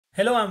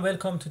Hello and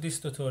welcome to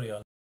this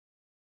tutorial.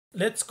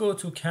 Let's go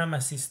to Cam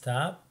Assist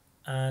tab,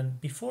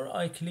 and before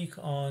I click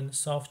on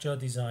Soft Jaw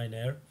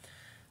Designer,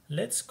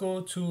 let's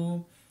go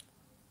to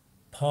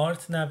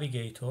Part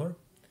Navigator,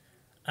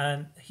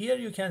 and here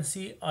you can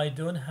see I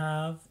don't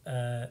have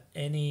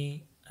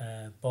any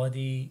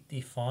body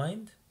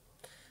defined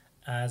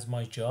as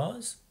my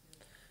jaws.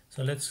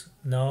 So let's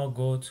now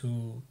go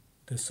to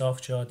the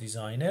Soft Jaw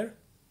Designer.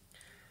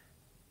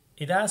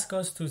 It asks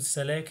us to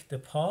select the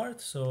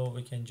part, so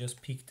we can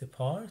just pick the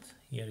part.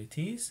 Here it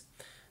is.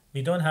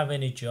 We don't have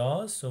any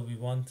jaws, so we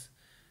want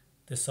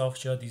the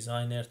Soft Jaw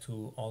Designer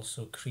to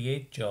also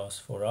create jaws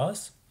for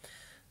us.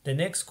 The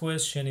next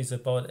question is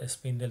about a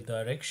spindle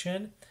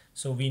direction.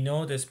 So we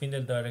know the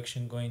spindle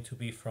direction going to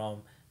be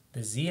from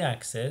the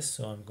Z-axis,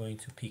 so I'm going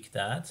to pick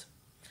that.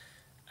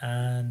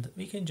 And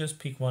we can just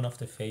pick one of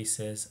the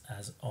faces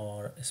as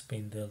our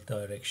spindle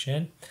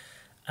direction.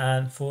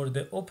 And for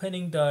the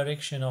opening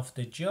direction of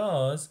the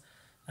jaws,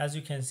 as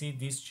you can see,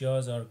 these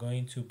jaws are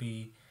going to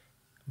be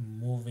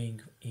moving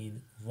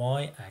in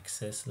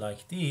Y-axis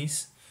like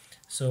this.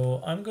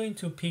 So I'm going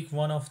to pick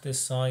one of the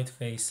side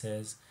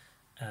faces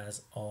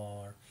as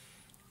our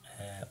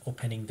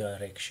opening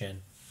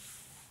direction.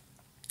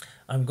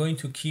 I'm going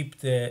to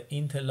keep the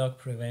interlock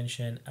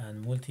prevention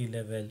and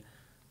multi-level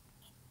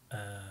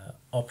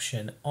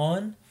option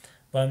on,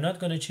 but I'm not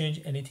going to change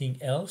anything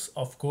else.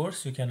 Of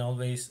course, you can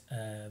always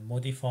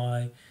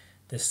modify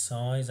the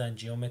size and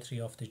geometry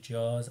of the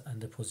jaws and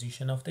the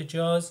position of the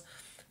jaws,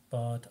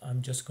 but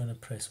I'm just going to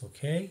press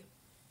OK.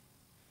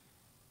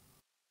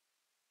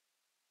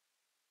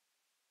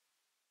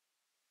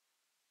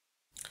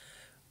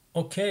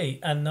 Okay,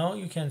 and now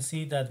you can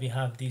see that we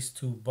have these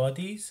two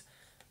bodies,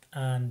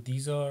 and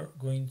these are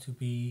going to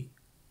be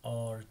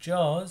our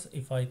jaws.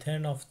 If I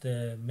turn off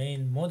the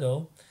main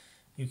model,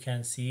 you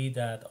can see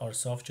that our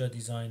Soft Jaw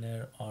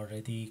Designer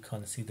already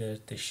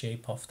considered the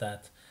shape of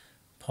that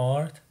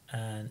part,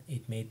 and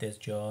it made the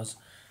jaws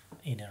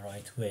in a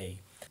right way.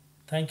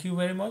 Thank you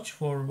very much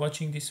for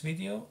watching this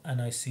video,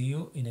 and I see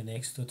you in the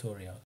next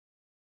tutorial.